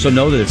So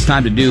know that it's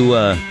time to do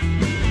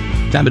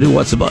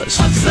What's the Buzz.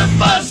 What's the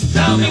buzz?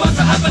 Tell me what's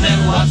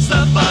happening. What's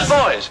the buzz?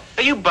 Boys,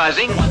 are you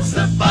buzzing? What's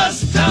the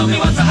buzz? Tell me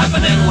what's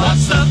happening.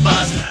 What's the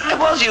buzz? It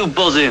was you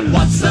buzzing.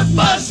 What's the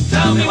buzz?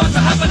 Tell me what's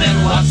happening.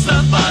 What's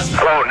the buzz?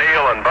 Hello,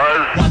 Neil and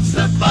Buzz. What's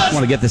the buzz? I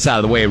want to get this out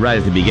of the way right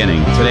at the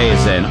beginning. Today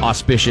is an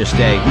auspicious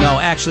day. No,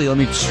 actually, let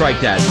me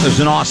strike that. It was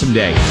an awesome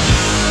day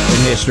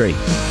in history.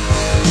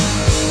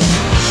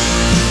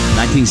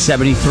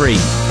 1973.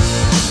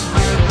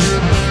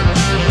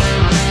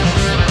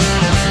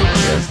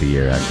 That's the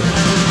year, actually.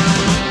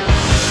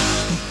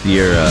 The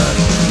year,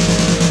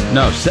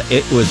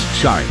 it was,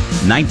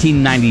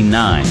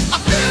 1999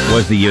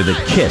 was the year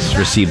that KISS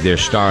received their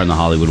star on the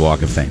Hollywood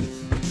Walk of Fame.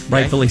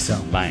 Rightfully so.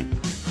 Bang.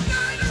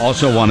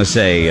 Also want to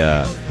say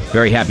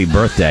very happy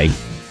birthday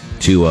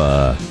to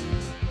a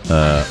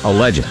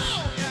legend,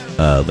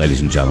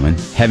 ladies and gentlemen,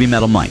 Heavy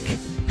Metal Mike.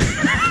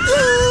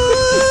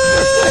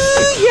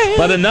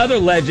 But another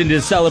legend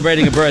is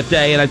celebrating a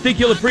birthday, and I think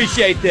you'll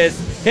appreciate this.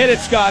 Hit it,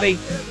 Scotty.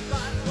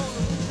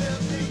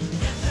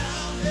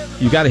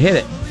 You got to hit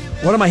it.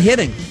 What am I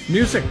hitting?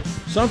 Music.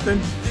 Something.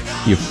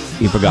 He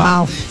forgot.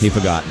 Wow. He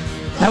forgot.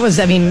 That was,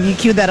 you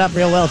queued that up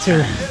real well,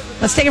 too.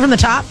 Let's take it from the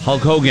top.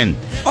 Hulk Hogan.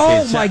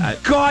 Oh, my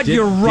God,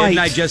 you're right. Didn't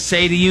I just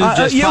say to you? It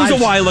was a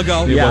while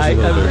ago. Yeah, it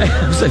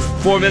was like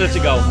 4 minutes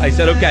ago. I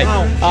said, okay.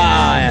 Oh.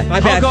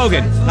 My bad. Hulk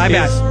Hogan. My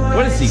bad.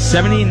 What is he,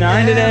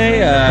 79 today?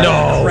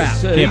 No.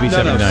 Crap. Can't be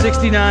 79.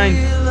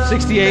 69,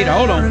 68.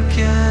 Hold on.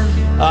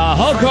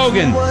 Hulk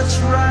Hogan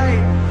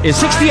is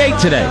 68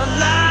 today.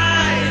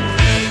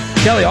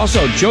 Kelly,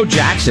 also Joe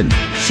Jackson,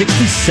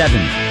 67.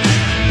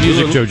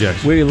 Joe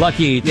Jackson. We're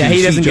lucky to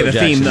he doesn't see get Joe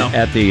a theme, Jackson though.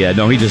 at the,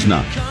 no, he does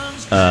not.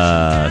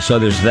 So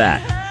there's that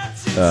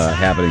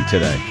happening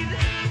today.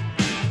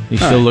 He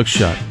still looks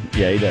sharp.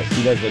 Yeah, he does.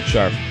 He does look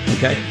sharp.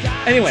 Okay.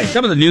 Anyway,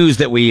 some of the news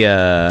that we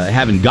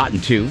haven't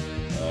gotten to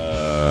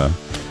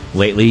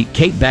lately.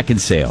 Kate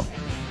Beckinsale.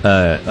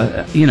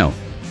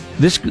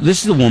 This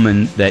is a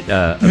woman that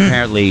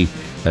apparently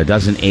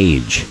doesn't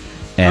age.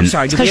 And I'm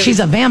sorry. Because she's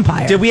a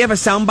vampire. Did we have a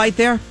soundbite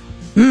there?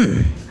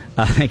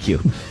 Thank you.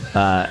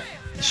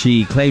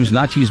 She claims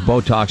not to use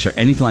Botox or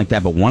anything like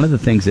that, but one of the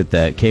things that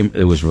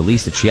it was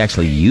released that she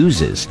actually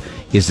uses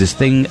is this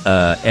thing,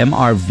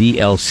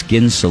 MRVL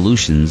Skin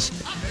Solutions,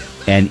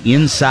 and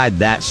inside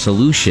that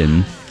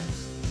solution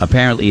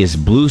apparently is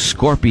blue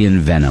scorpion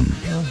venom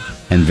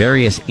and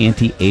various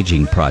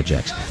anti-aging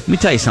projects. Let me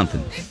tell you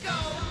something.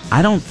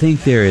 I don't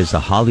think there is a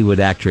Hollywood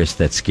actress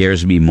that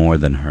scares me more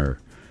than her.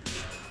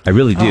 I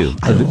really do.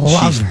 I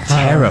love She's her.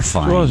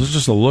 terrifying. Well, it's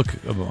just a look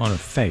on her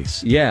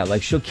face. Yeah,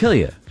 like she'll kill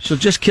you. She'll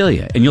just kill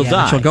you, and you'll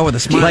die. She'll go with a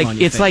smile Like on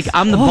your it's face. like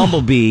I'm the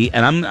bumblebee,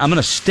 and I'm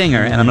gonna sting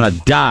her, and I'm gonna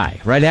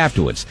die right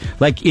afterwards.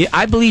 Like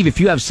I believe if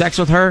you have sex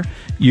with her,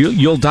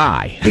 you'll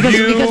die.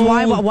 Because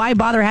why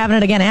bother having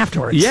it again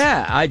afterwards?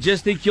 Yeah, I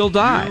just think you'll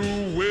die.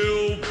 You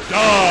will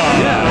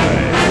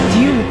die.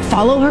 Do you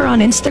follow her on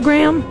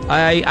Instagram?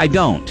 I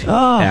don't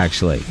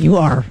actually. You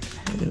are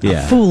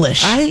Yeah,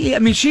 foolish. I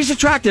mean, she's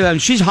attractive. I mean,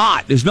 she's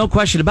hot. There's no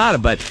question about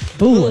it. But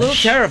Foolish. a little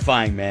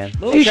terrifying, man. A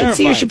little You should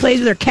see her. terrifying. She plays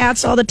with her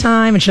cats all the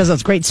time, and she does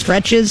those great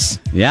stretches.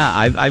 Yeah,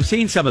 I've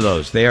seen some of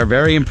those. They are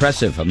very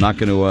impressive. I'm not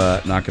going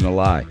to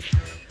lie.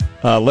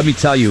 Let me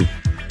tell you.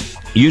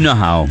 You know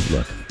how.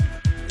 Look,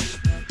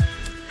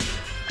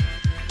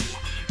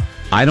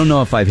 I don't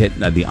know if I've hit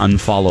the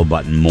unfollow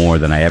button more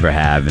than I ever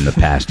have in the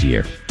past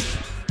year,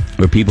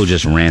 where people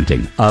just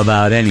ranting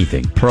about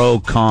anything, pro,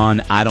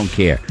 con. I don't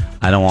care.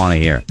 I don't want to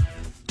hear it.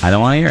 I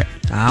don't want to hear it.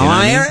 I don't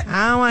want to hear it.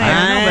 I don't want to I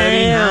know, but I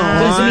mean,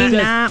 Doesn't he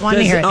not want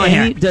to hear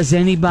it? Does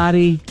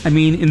anybody? I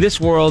mean, in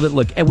this world,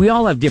 look, we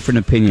all have different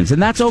opinions,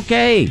 and that's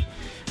okay.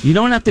 You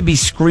don't have to be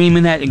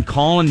screaming at and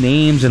calling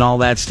names and all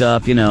that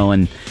stuff,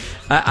 And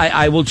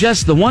I will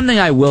just. The one thing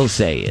I will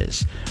say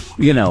is,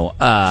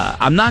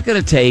 I'm not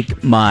going to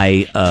take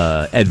my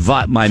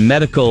my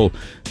medical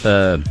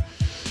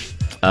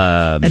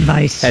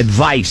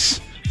advice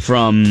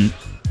from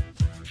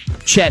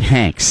Chet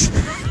Hanks.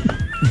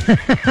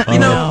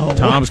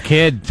 Tom's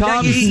kid.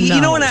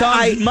 You know what?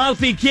 Tom's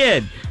mouthy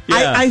kid.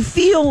 Yeah. I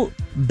feel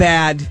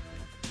bad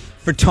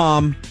for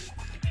Tom.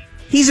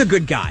 He's a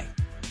good guy.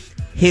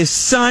 His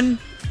son,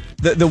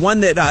 the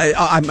one that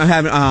I'm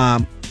having,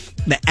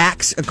 the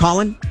axe,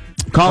 Colin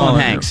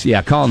Hanks.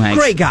 Yeah, Colin Hanks.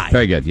 Great guy.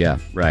 Very good. Yeah,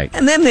 right.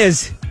 And then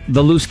there's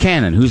The loose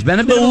cannon, who's been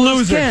a bit of a loose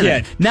loser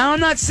cannon. kid. Now, I'm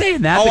not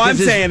saying that. Oh, because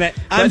I'm saying it.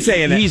 I'm but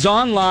saying it. He's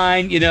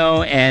online,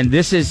 and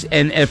this is,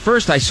 and at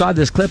first I saw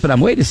this clip, and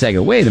I'm, wait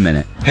a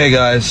minute. Hey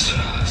guys,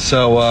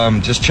 so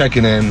just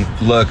checking in.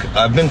 Look,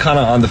 I've been kind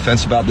of on the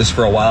fence about this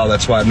for a while.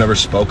 That's why I've never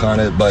spoke on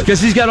it. But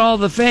Because he's got all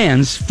the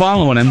fans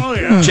following him,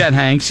 Chet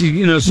Hanks. So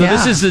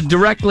this is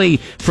directly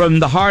from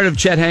the heart of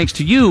Chet Hanks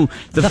to you,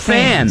 the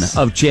fan fans.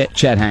 of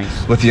Chet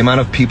Hanks. with the amount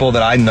of people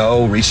that I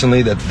know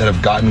recently that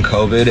have gotten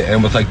COVID,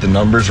 and with like the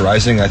numbers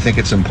rising, I think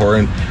it's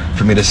important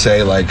for me to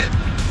say, like,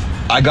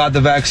 I got the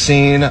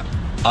vaccine.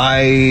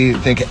 I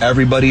think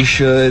everybody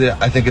should.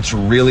 I think it's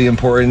really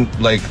important,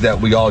 like,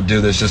 that we all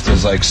do this just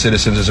as like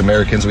citizens, as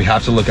Americans. We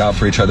have to look out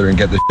for each other and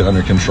get this shit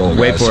under control.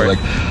 Wait guys. for so, it.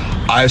 like,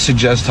 I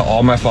suggest to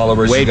all my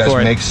followers, Wait you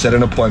for it. guys set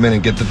an appointment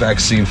and get the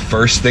vaccine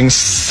first thing.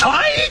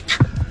 Psych!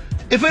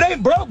 If it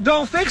ain't broke,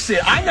 don't fix it.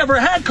 I never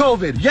had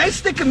COVID. You ain't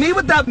sticking me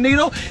with that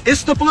needle.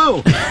 It's the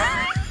flu.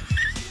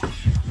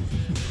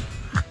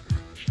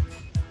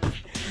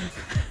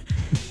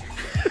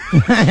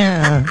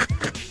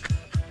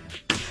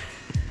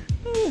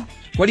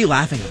 What are you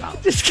laughing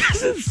about? Just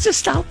 'cause it's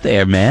just out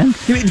there, man.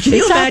 Can you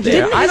It's out imagine?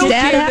 there. Didn't I his don't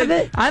dad care have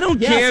that, it? I don't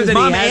Yes, care his that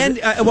mom he has and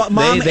it.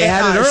 mom they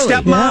had and it early.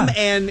 stepmom Yeah.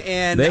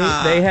 and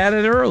They had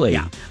it early.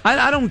 yeah.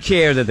 I don't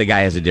care that the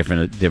guy has a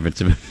difference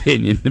of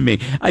opinion to me.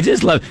 I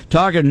just love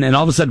talking, and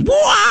all of a sudden,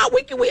 wow,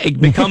 we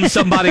become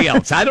somebody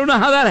else. I don't know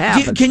how that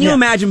happens. Can you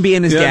imagine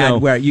being his Yeah, dad, no.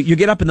 where you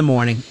get up in the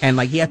morning and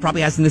like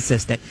probably has an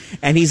assistant,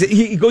 and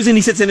he goes in,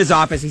 he sits in his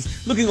office, he's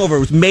looking over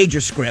his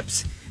major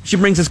scripts. She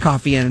brings his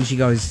coffee in, and she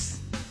goes,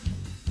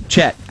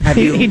 Chet? "Have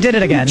you?" He did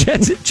it again.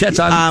 Chet's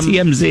on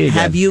TMZ again.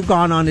 Have you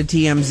gone on to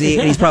TMZ?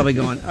 And he's probably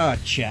going, "Oh,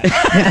 Chet."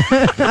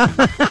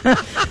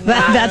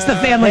 That's the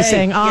family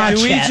saying, "Oh, to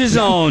each Chet." his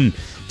own.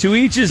 To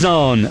each his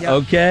own.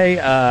 Okay.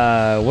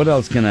 What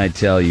else can I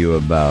tell you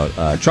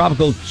about?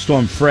 Tropical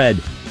storm Fred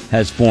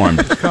has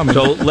formed.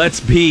 So let's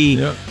be.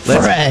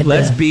 Fred.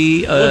 Let's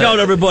be. Look out,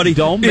 everybody.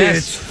 Don't mess.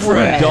 It's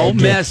Fred. Don't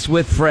mess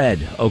with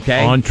Fred.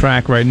 Okay. On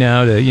track right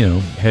now to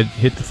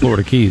hit the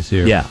Florida Keys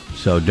here. Yeah.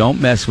 So don't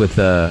mess with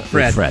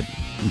Fred.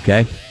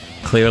 Okay.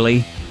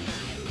 Clearly,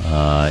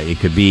 it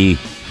could be.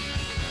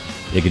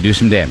 It could do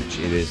some damage.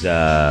 It is.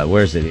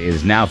 Where is it? It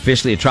is now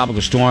officially a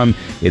tropical storm.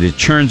 It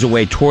churns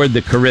away toward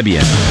the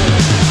Caribbean.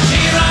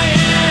 Here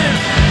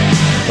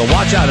I So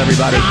watch out,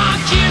 everybody. am,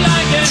 rock you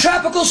like a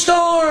Tropical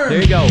storm.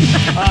 There you go.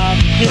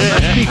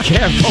 Let's be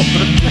careful.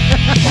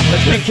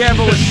 Let's be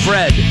careful with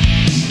Fred.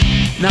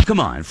 Now, come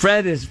on.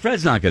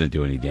 Fred's not going to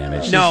do any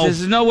damage. No.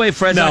 There's no way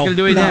Fred's not going to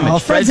do any No,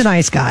 damage. Fred's a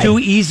nice guy. Too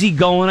easy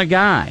going a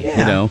guy. Yeah.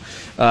 You know.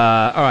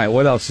 All right.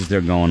 What else is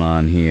there going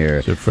on here?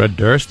 Is it Fred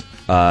Durst?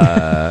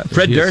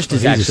 Fred Durst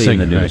is he's a actually in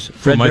the singer, news. right?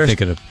 Fred Who am I Durst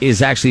thinking of?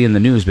 is actually in the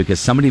news because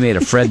somebody made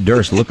a Fred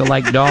Durst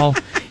look-alike doll,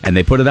 and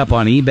they put it up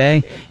on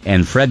eBay,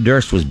 and Fred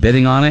Durst was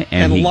bidding on it,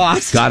 and he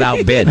lost. got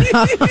outbid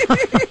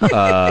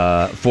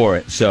for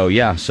it. So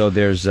yeah, so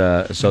there's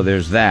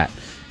that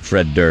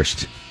Fred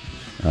Durst.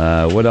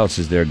 What else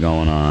is there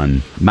going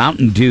on?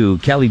 Mountain Dew.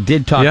 Kelly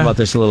did talk Yeah. about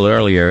this a little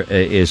earlier.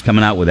 Is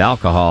coming out with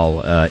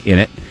alcohol in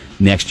it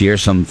next year,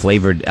 some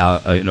flavored,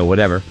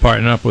 whatever.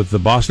 Partnering up with the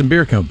Boston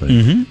Beer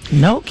Company. Mm-hmm.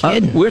 No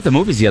kidding. We were at the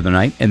movies the other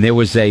night, and there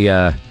was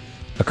a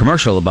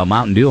commercial about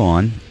Mountain Dew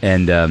on,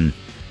 and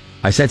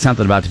I said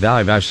something about the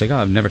Valley. I was like, "Oh,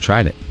 I've never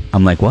tried it."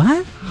 I'm like,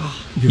 "What?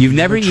 You've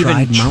never even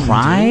tried Mountain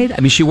tried?"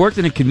 I mean, she worked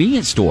in a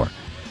convenience store,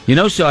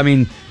 so I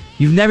mean,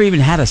 you've never even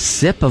had a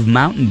sip of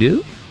Mountain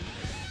Dew.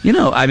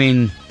 I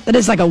mean. That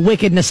is like a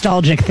wicked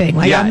nostalgic thing.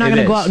 Like, Yeah, I'm not it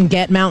going to go is. out and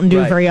get Mountain Dew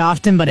Right. very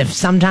often, but if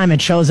sometime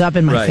it shows up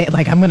in my Right.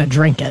 face, I'm going to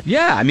drink it.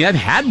 Yeah, I mean, I've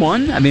had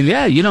one. I mean,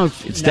 yeah,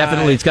 it's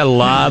definitely, it's got a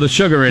lot of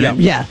sugar in it.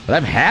 Yeah. But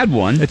I've had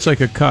one. It's like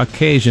a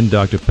Caucasian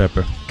Dr.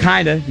 Pepper.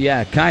 Kinda,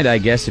 I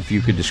guess, if you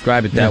could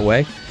describe it that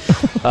way.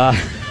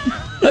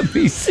 Let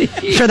me see.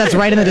 Sure, that's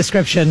right in the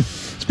description.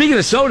 Speaking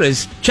of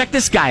sodas, check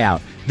this guy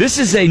out. This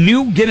is a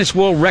new Guinness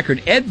World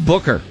Record. Ed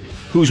Booker,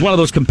 who's one of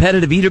those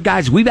competitive eater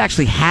guys. We've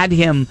actually had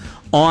him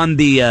on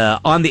the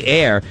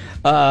air.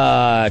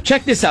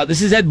 Check this out.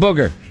 This is Ed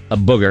Booger. A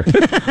booger.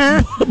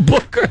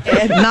 Booker.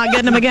 Not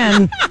getting him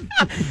again.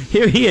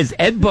 Here he is,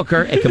 Ed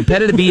Booker, a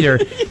competitive eater.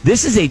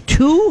 This is a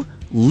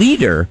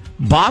 2-liter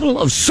bottle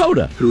of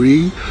soda.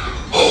 3,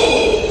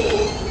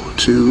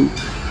 2,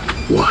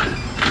 1.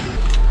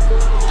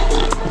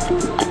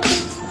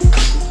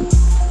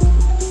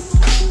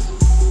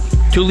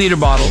 Two-liter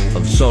bottle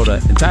of soda.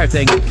 Entire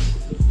thing.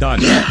 Done.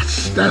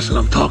 Yes, that's what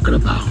I'm talking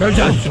about.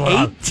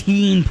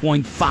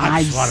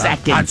 18.5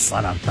 seconds.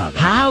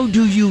 How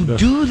do you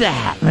do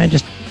that?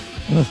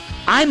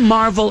 I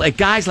marvel at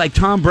guys like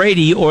Tom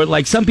Brady or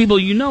like some people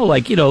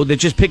that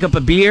just pick up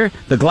a beer,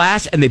 the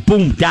glass, and they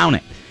boom, down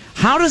it.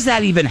 How does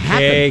that even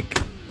happen? Cake.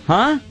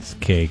 Huh? It's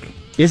cake.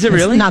 Is it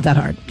really? It's not that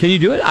hard. Can you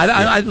do it?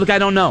 Look, I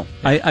don't know.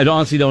 I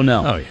honestly don't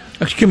know. Oh, yeah.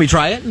 Can we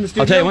try it in the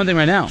studio? I'll tell you one thing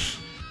right now.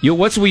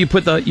 What's where you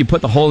put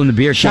the hole in the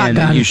beer can?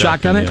 Shotgun. You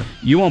shotgun it. Yeah.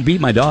 You won't beat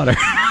my daughter.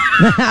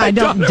 I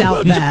don't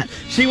doubt that.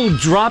 She will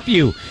drop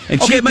you.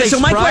 And Okay, she takes so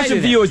my pride question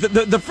in for it. you is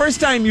that the first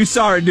time you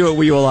saw her do it,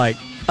 were you like,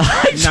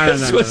 No.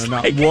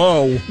 like,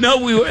 whoa. No,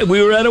 we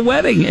were at a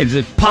wedding. And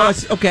it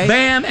pops, okay.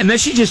 bam, and then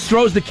she just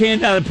throws the can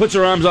down and puts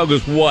her arms out and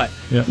goes, what?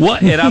 Yeah.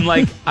 What? And I'm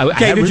like,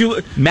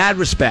 Okay, mad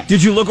respect.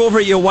 Did you look over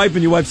at your wife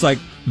and your wife's like,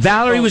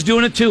 Valerie was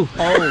doing it too.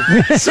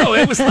 oh, So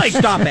it was like,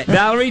 Stop it.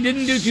 Valerie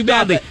didn't do too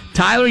badly. it.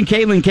 Tyler and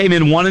Caitlin came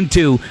in 1 and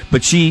 2,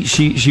 but she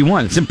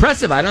won. It's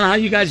impressive. I don't know how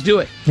you guys do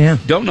it. Yeah.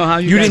 Don't know how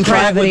you you guys didn't do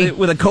try it Gravity.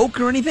 with a Coke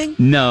or anything?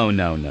 No.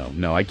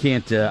 I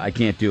can't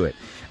do it.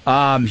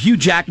 Hugh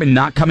Jackman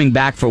not coming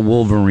back for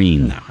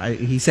Wolverine.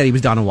 He said he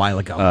was done a while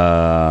ago.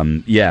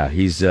 Yeah,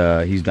 he's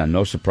done.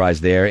 No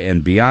surprise there.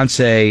 And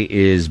Beyonce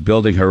is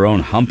building her own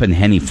Hump and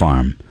Henny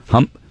farm.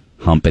 Hump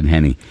and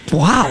Henny.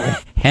 Wow.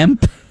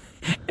 Hemp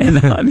and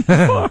honey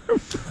farm.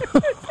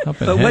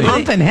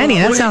 Hump and Henny.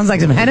 That sounds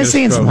like some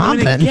Hennessy and some When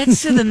it humping.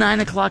 gets to the 9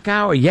 o'clock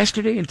hour,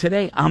 yesterday and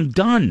today, I'm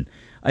done.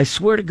 I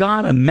swear to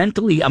God, I'm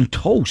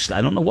toast.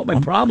 I don't know what my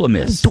problem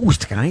is.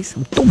 Toast, guys.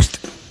 I'm toast.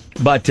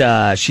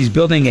 But she's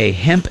building a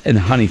hemp and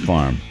honey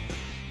farm.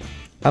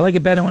 I like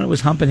it better when it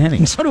was hump and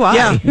honey. So do I.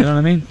 Yeah. You know what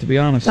I mean? To be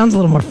honest. Sounds a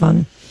little more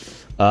fun.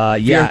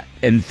 Yeah.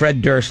 And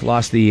Fred Durst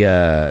lost the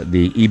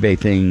eBay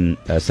thing.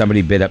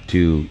 Somebody bid up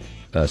to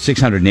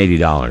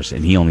 $680,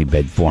 and he only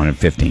bid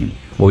 $415.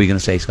 What were you going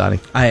to say, Scotty?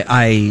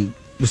 I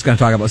was going to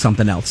talk about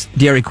something else.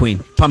 Dairy Queen.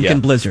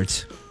 Pumpkin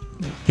blizzards.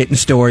 Hitting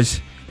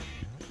stores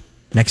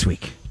next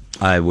week.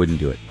 I wouldn't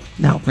do it.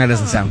 No. That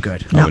doesn't sound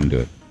good. I wouldn't do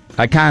it.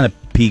 I kind of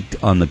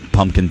peaked on the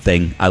pumpkin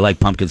thing. I like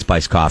pumpkin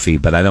spice coffee,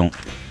 but I don't.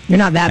 You're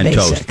not that And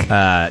basic.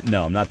 toast.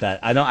 No, I'm not that.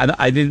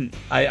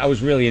 I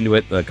was really into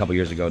it a couple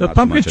years ago. The not so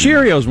pumpkin much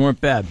anymore. Cheerios weren't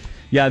bad.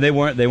 Yeah, they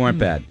weren't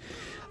bad.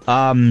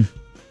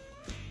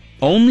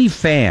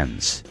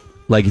 OnlyFans.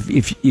 Like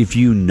if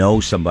you know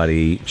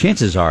somebody,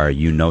 chances are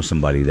you know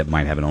somebody that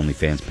might have an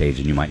OnlyFans page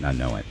and you might not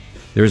know it.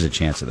 There is a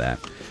chance of that.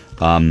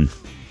 A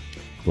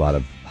lot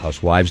of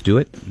housewives do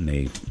it, and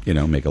they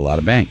make a lot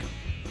of bank.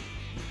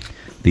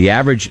 The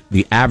average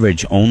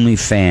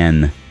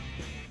OnlyFans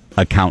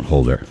account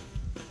holder,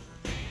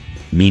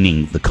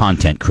 meaning the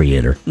content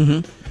creator,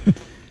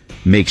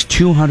 makes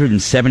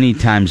 270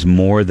 times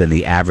more than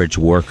the average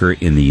worker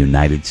in the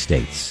United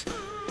States.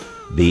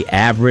 The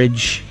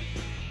average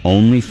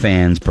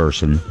OnlyFans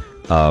person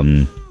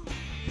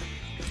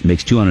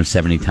makes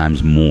 270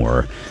 times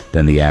more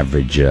than the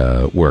average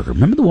worker.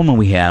 Remember the woman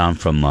we had on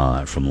from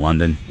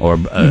London or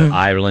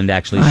Ireland?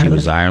 Actually, she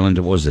was Ireland.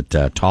 What was it?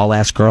 Tall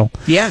ass girl.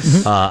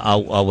 Yes.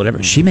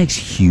 Whatever. She makes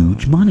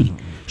huge money.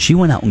 She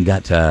went out and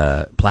got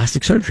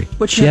plastic surgery.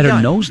 What'd she she had have her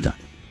done? nose done.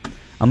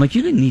 I'm like,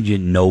 you didn't need your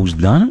nose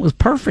done. It was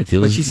perfect. It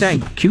was What'd she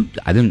say? Cute.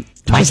 I didn't.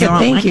 I said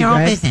thank you,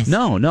 Greg.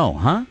 No,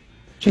 huh?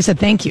 She said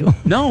thank you.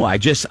 No, I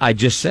just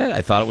said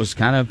I thought it was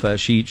kind of but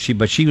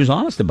she was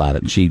honest about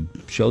it. She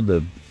showed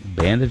the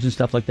bandage and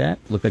stuff like that.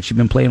 Looked like she'd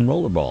been playing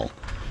rollerball.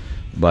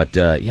 But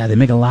yeah, they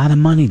make a lot of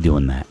money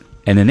doing that.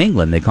 And in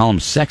England, they call them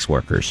sex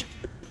workers.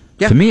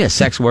 Yeah. To me, a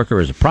sex worker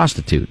is a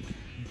prostitute.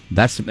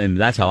 That's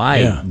how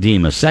I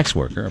deem a sex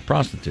worker, a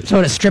prostitute. So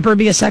would a stripper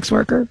be a sex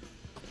worker?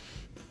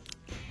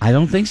 I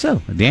don't think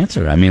so. A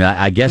dancer. I mean,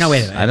 I guess. No,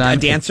 wait a minute. A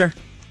dancer?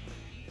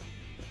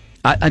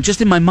 I just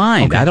in my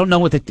mind. Okay. I don't know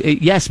what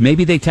yes,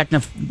 maybe they I don't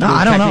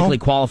technically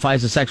know. qualify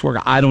as a sex worker.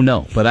 I don't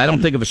know. But I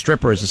don't think of a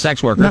stripper as a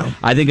sex worker. No.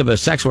 I think of a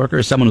sex worker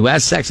as someone who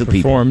has sex with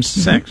people. Performs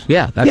sex.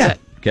 Yeah, that's Yeah. it.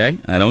 Okay?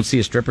 I don't see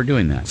a stripper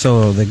doing that.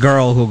 So the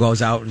girl who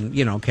goes out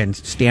and, can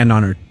stand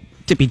on her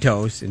tippy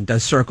toes and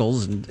does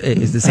circles and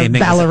is the same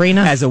thing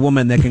ballerina? as a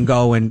woman that can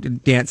go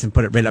and dance and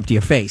put it right up to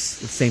your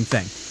face. It's the same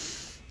thing.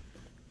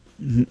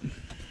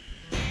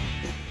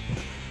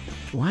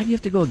 Why do you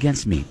have to go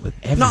against me with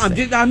everything?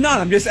 No, I'm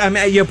not.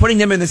 You're putting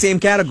them in the same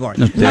category.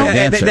 No, they're a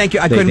dancer. Thank you.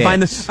 I They couldn't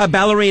dance. find a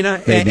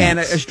ballerina They and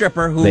a dance.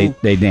 stripper who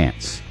They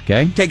dance.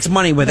 Okay? takes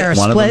money with They're it. a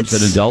One of them's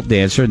splits. an adult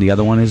dancer, and the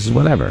other one is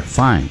whatever.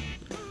 Fine.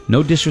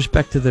 No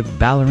disrespect to the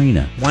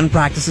ballerina. One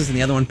practices and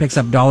the other one picks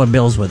up dollar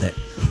bills with it.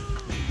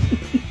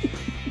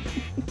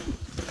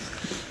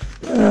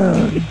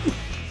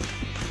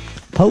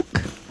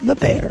 Poke the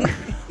bear.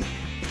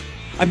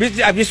 I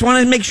just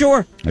wanted to make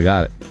sure. I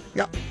got it.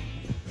 Yeah.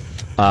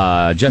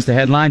 Just a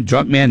headline: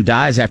 drunk man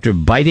dies after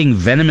biting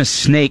venomous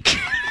snake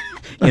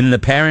in the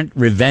apparent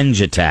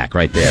revenge attack.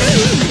 Right there.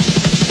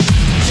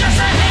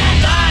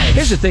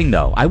 Here's the thing,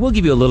 though. I will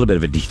give you a little bit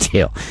of a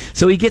detail.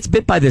 So he gets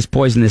bit by this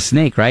poisonous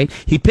snake, right?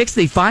 He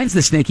finds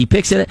the snake, he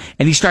picks it,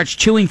 and he starts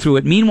chewing through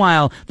it.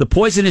 Meanwhile, the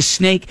poisonous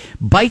snake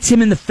bites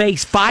him in the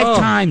face 5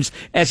 times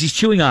as he's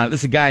chewing on it.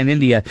 This is a guy in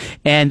India.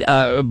 And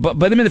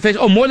bit him in the face.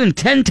 More than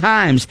 10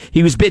 times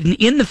he was bitten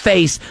in the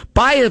face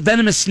by a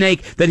venomous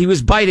snake that he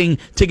was biting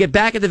to get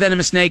back at the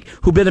venomous snake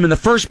who bit him in the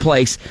first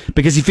place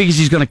because he figures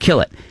he's going to kill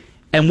it.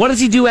 And what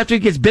does he do after he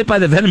gets bit by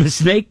the venomous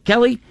snake,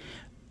 Kelly?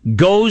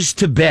 Goes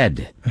to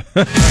bed.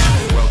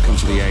 Welcome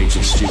to the age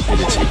of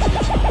stupidity.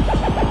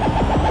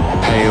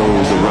 Hail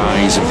the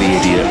rise of the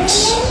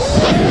idiots.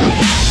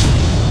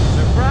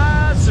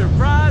 Surprise,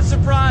 surprise,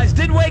 surprise.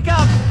 Didn't wake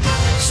up.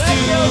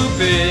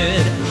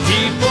 Stupid